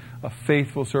be a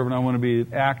faithful servant. I want to be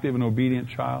an active and obedient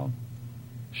child.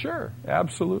 Sure,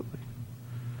 absolutely.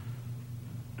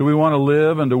 Do we want to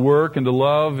live and to work and to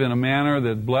love in a manner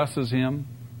that blesses Him?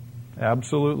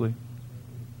 Absolutely.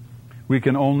 We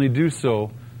can only do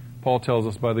so, Paul tells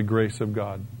us, by the grace of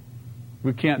God.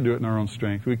 We can't do it in our own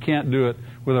strength. We can't do it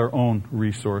with our own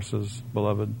resources,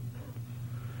 beloved.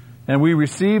 And we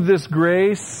receive this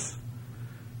grace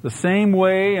the same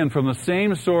way and from the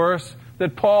same source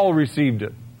that Paul received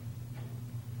it.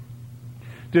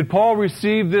 Did Paul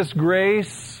receive this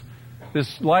grace,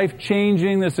 this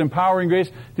life-changing, this empowering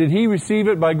grace? Did he receive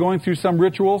it by going through some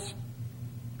rituals?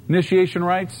 Initiation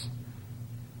rites?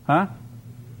 Huh?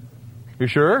 You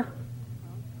sure?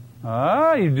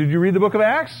 Did you read the book of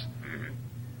Acts?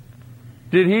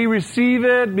 Did he receive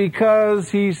it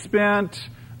because he spent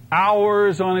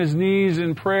hours on his knees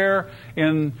in prayer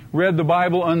and read the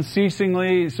Bible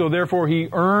unceasingly, so therefore he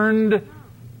earned?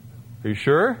 Are you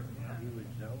sure?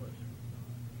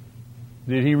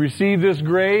 Did he receive this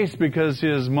grace because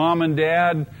his mom and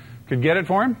dad could get it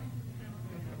for him?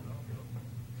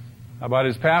 How about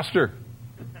his pastor?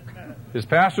 His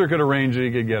pastor could arrange it,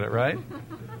 he could get it, right?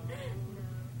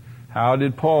 How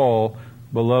did Paul,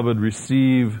 beloved,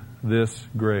 receive this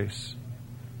grace?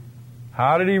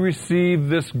 How did he receive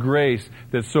this grace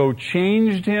that so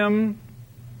changed him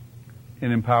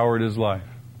and empowered his life?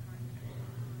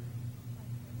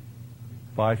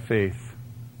 By faith.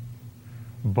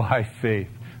 By faith.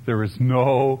 There is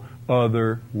no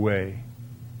other way.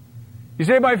 You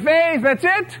say, by faith, that's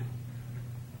it?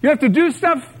 You have to do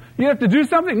stuff? You have to do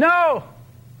something? No!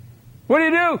 What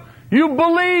do? You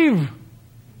believe.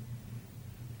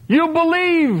 You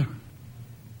believe.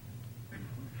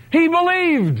 He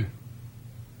believed.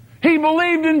 He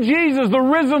believed in Jesus, the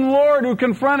risen Lord who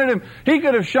confronted him. He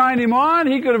could have shined him on.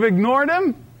 He could have ignored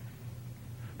him.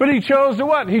 But he chose to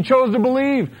what? He chose to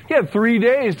believe. He had 3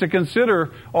 days to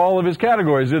consider all of his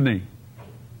categories, didn't he?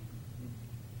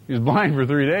 He was blind for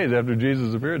 3 days after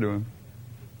Jesus appeared to him.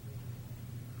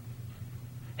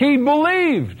 He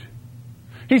believed.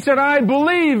 He said, I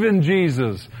believe in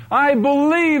Jesus. I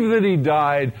believe that He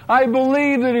died. I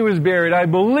believe that He was buried. I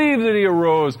believe that He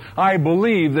arose. I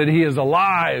believe that He is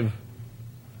alive.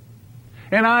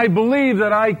 And I believe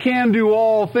that I can do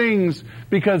all things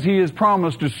because He has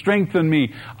promised to strengthen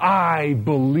me. I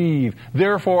believe.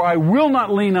 Therefore, I will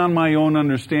not lean on my own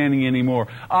understanding anymore.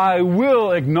 I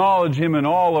will acknowledge Him in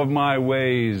all of my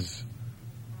ways,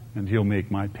 and He'll make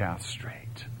my path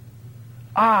straight.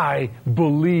 I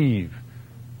believe.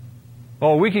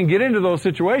 Oh, we can get into those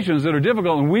situations that are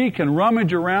difficult, and we can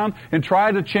rummage around and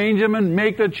try to change them and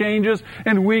make the changes,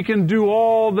 and we can do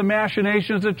all the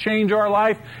machinations that change our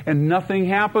life, and nothing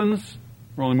happens.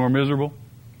 We're only more miserable.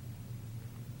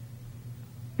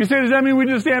 You say, does that mean we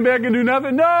just stand back and do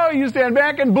nothing? No, you stand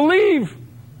back and believe.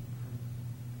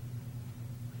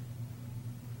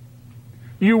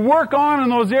 You work on in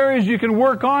those areas you can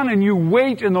work on, and you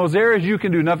wait in those areas you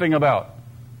can do nothing about.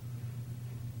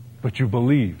 But you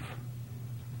believe.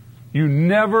 You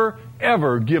never,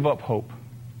 ever give up hope.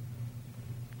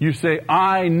 You say,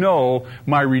 I know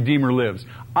my Redeemer lives.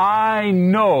 I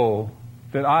know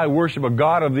that I worship a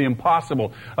God of the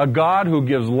impossible, a God who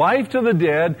gives life to the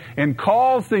dead and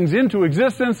calls things into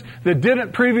existence that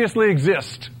didn't previously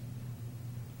exist.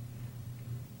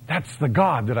 That's the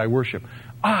God that I worship.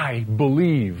 I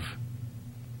believe.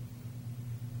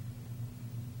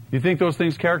 You think those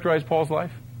things characterize Paul's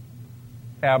life?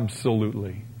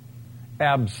 Absolutely.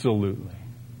 Absolutely.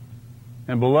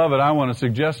 And beloved, I want to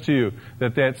suggest to you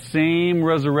that that same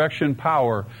resurrection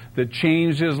power that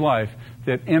changed his life,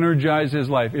 that energized his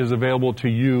life, is available to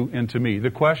you and to me.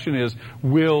 The question is,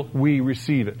 will we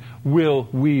receive it? Will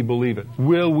we believe it?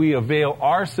 Will we avail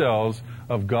ourselves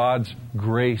of God's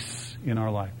grace in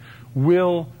our life?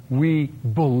 Will we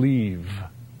believe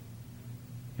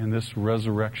in this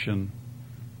resurrection,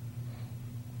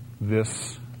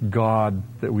 this God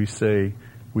that we say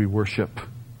we worship?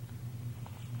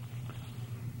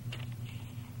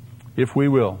 If we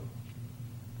will,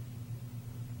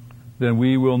 then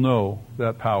we will know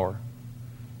that power.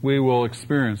 We will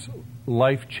experience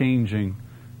life-changing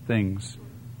things.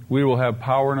 We will have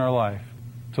power in our life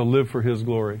to live for His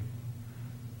glory,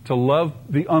 to love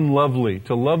the unlovely,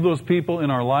 to love those people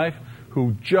in our life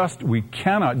who just we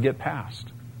cannot get past.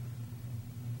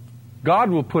 God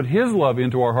will put His love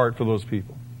into our heart for those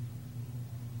people.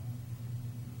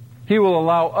 He will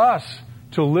allow us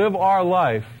to live our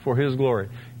life for His glory.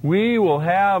 We will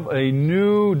have a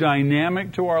new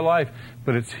dynamic to our life,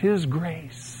 but it's His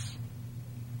grace.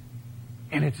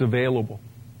 And it's available.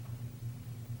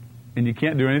 And you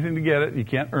can't do anything to get it. You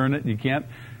can't earn it. You can't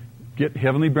get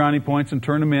heavenly brownie points and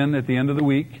turn them in at the end of the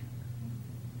week.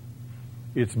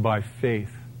 It's by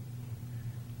faith.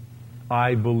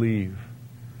 I believe.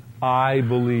 I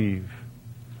believe.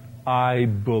 I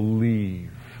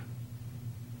believe.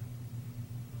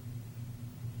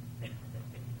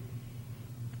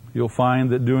 You'll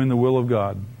find that doing the will of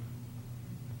God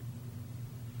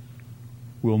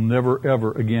will never,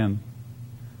 ever again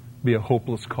be a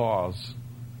hopeless cause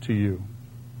to you.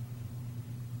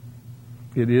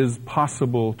 It is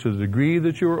possible to the degree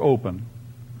that you are open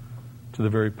to the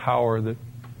very power that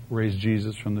raised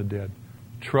Jesus from the dead.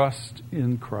 Trust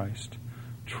in Christ.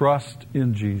 Trust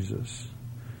in Jesus.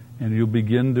 And you'll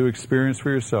begin to experience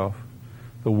for yourself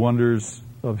the wonders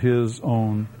of His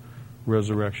own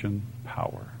resurrection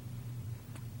power.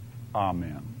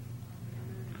 Amen.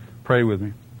 Pray with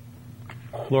me.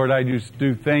 Lord, I just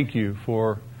do thank You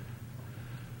for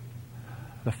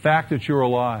the fact that You're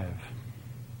alive.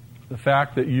 The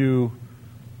fact that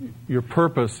Your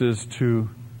purpose is to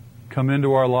come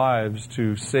into our lives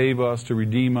to save us, to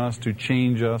redeem us, to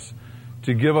change us,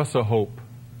 to give us a hope,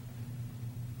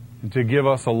 and to give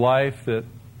us a life that,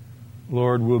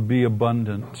 Lord, will be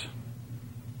abundant.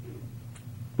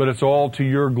 But it's all to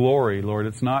Your glory, Lord.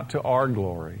 It's not to our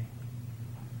glory.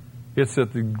 It's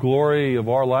that the glory of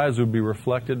our lives would be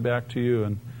reflected back to You,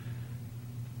 and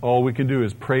all we can do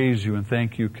is praise You and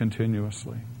thank You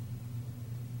continuously.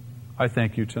 I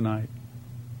thank You tonight,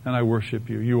 and I worship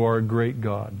You. You are a great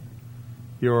God.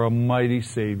 You are a mighty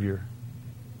Savior.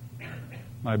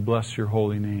 I bless Your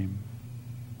holy name.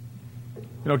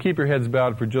 Keep your heads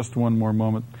bowed for just one more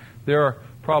moment. There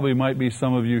probably might be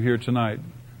some of you here tonight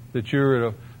that you're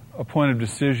at a point of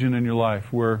decision in your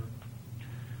life where,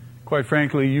 quite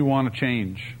frankly, you want to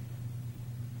change.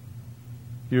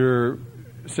 You're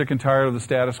sick and tired of the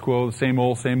status quo, the same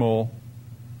old, same old.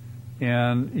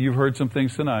 And you've heard some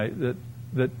things tonight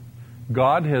that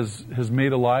God has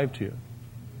made alive to you.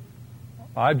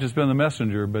 I've just been the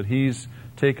messenger, but He's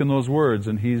taken those words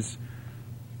and He's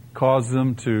caused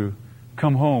them to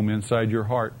come home inside your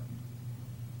heart.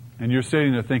 And you're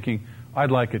sitting there thinking,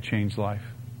 I'd like a changed life.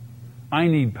 I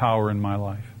need power in my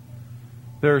life.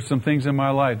 There are some things in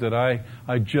my life that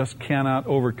I just cannot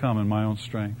overcome in my own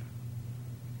strength.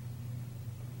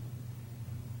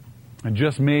 And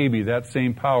just maybe that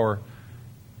same power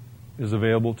is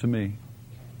available to me.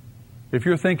 If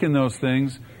you're thinking those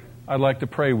things, I'd like to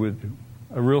pray with you.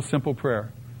 A real simple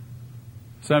prayer.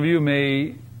 Some of you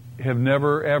may have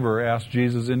never, ever asked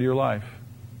Jesus into your life.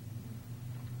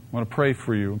 I want to pray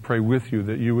for you and pray with you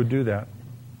that you would do that.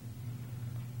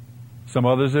 Some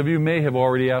others of you may have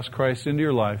already asked Christ into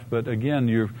your life, but again,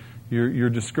 you're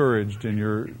discouraged and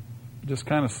you're just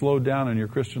kind of slowed down in your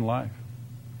Christian life.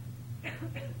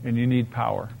 And you need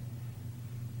power.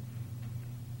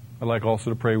 I'd like also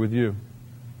to pray with you.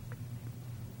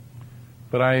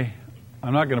 But I'm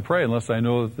not going to pray unless I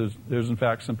know that there's in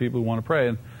fact some people who want to pray.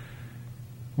 And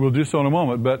we'll do so in a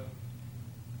moment, but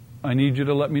I need you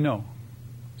to let me know.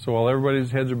 So while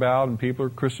everybody's heads are bowed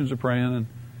and Christians are praying, and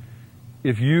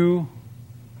if you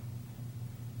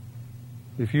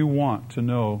want to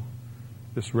know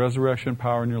this resurrection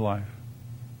power in your life,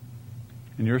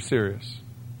 and you're serious,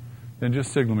 then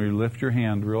just signal me. Lift your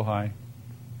hand real high.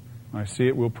 When I see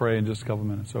it, we'll pray in just a couple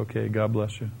minutes. Okay, God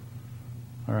bless you.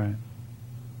 All right.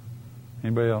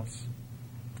 Anybody else?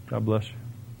 God bless you.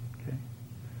 Okay.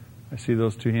 I see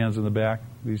those two hands in the back.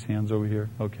 These hands over here.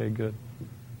 Okay, good.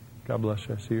 God bless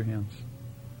you. I see your hands.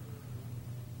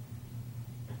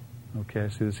 Okay, I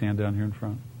see this hand down here in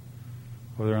front.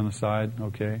 Over there on the side.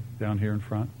 Okay, down here in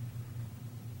front.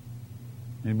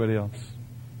 Anybody else?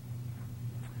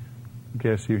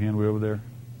 Okay, I see your hand way over there.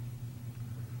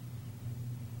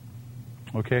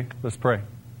 Okay, let's pray.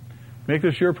 Make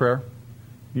this your prayer.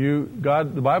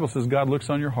 God, the Bible says God looks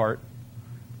on your heart.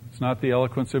 It's not the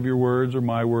eloquence of your words or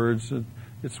my words.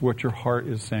 It's what your heart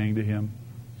is saying to Him.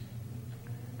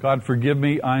 God, forgive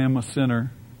me. I am a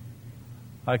sinner.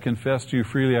 I confess to You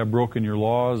freely I've broken Your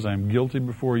laws. I am guilty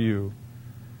before You.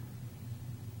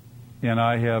 And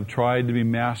I have tried to be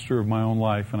master of my own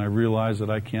life, and I realize that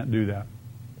I can't do that.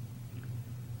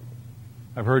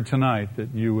 I've heard tonight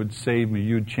that You would save me.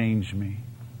 You would change me.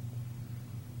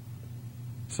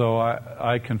 So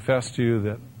I confess to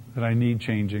You that I need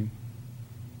changing.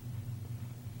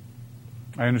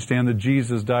 I understand that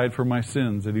Jesus died for my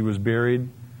sins, that He was buried,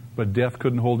 but death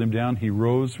couldn't hold Him down. He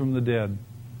rose from the dead.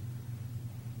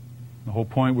 The whole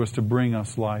point was to bring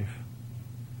us life,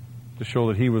 to show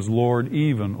that He was Lord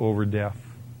even over death.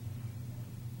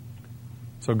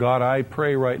 So God, I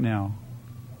pray right now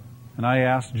And I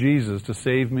ask Jesus to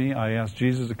save me. I ask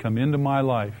Jesus to come into my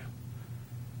life.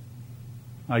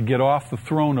 I get off the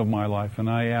throne of my life and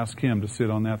I ask Him to sit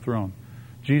on that throne.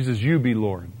 Jesus, You be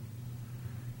Lord.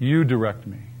 You direct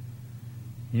me.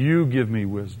 You give me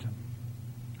wisdom.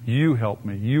 You help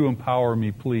me. You empower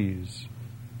me, please.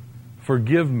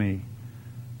 Forgive me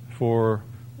for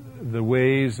the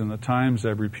ways and the times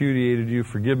I've repudiated You.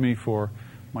 Forgive me for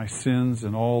my sins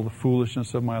and all the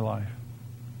foolishness of my life.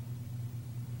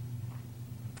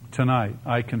 Tonight,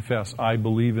 I confess I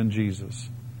believe in Jesus.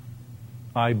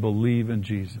 I believe in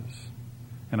Jesus.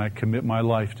 And I commit my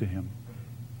life to Him.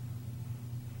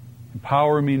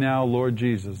 Empower me now, Lord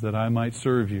Jesus, that I might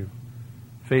serve You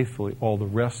faithfully all the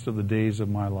rest of the days of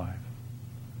my life.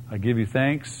 I give You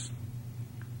thanks,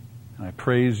 and I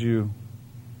praise You,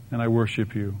 and I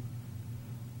worship You.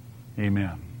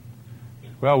 Amen.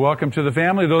 Well, welcome to the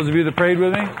family, those of you that prayed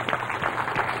with me.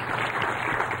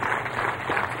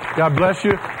 God bless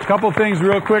you. A couple things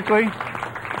real quickly.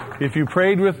 If you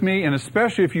prayed with me, and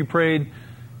especially if you prayed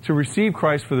to receive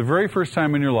Christ for the very first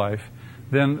time in your life,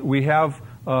 then we have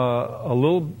a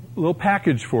little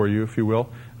package for you, if you will.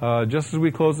 Just as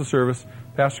we close the service,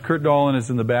 Pastor Kurt Dolan is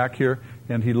in the back here,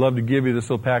 and he'd love to give you this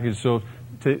little package. So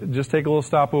just take a little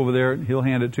stop over there. He'll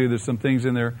hand it to you. There's some things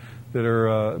in there that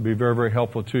are be very, very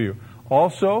helpful to you.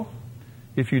 Also,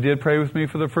 if you did pray with me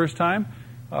for the first time,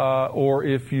 or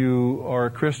if you are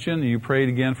a Christian and you prayed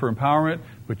again for empowerment,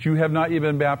 but you have not yet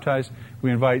been baptized,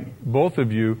 we invite both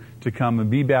of you to come and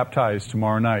be baptized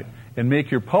tomorrow night and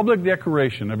make your public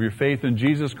declaration of your faith in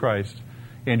Jesus Christ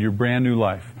and your brand new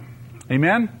life.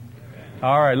 Amen?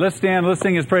 All right, let's stand. Let's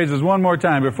sing His praises one more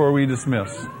time before we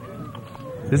dismiss.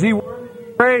 Is He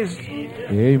praised?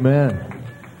 Amen.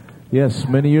 Yes,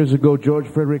 many years ago, George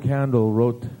Frederick Handel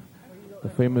wrote the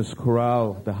famous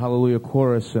chorale, the Hallelujah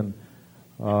Chorus, and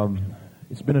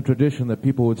it's been a tradition that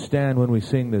people would stand when we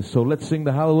sing this. So let's sing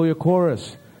the Hallelujah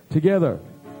Chorus together.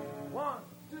 1,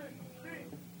 2, 3,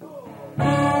 4.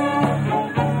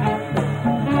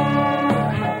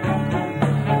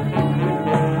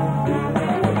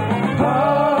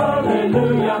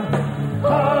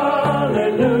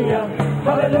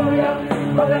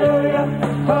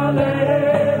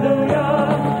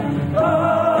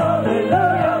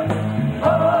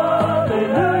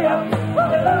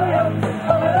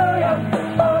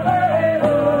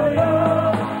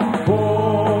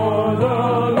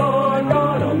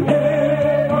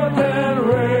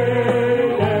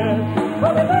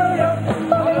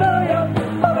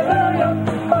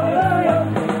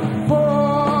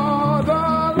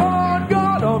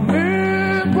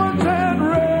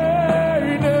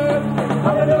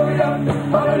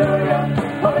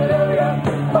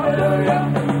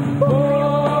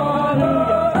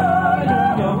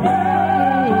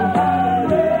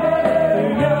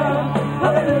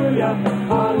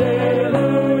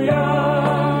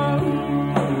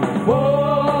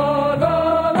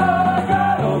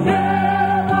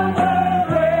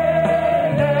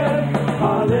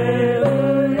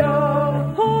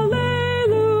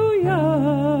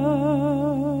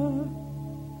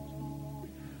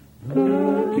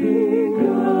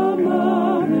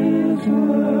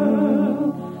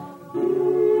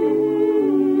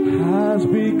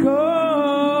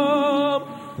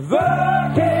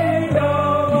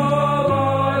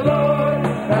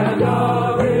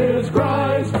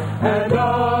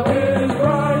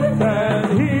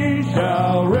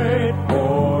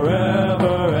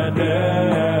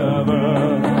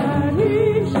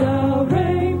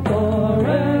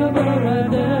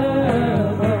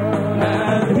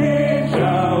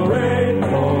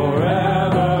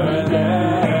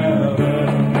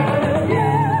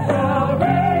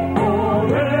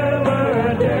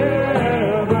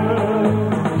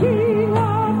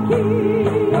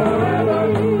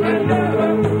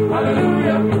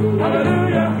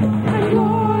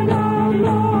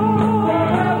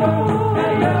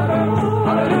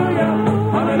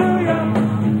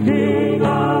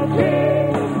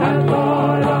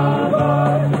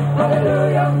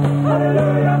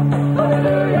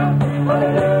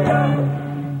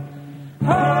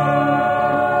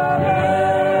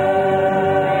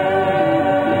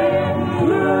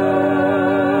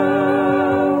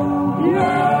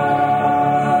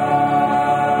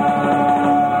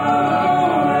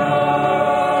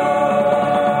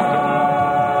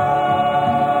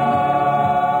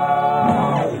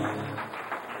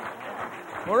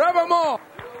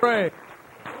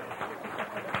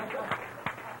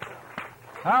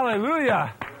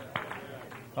 Hallelujah.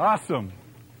 Awesome.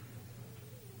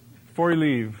 Before you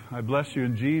leave, I bless you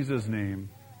in Jesus' name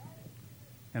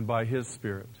and by His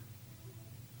Spirit,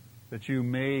 that you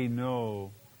may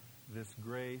know this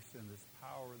grace and this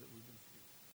power that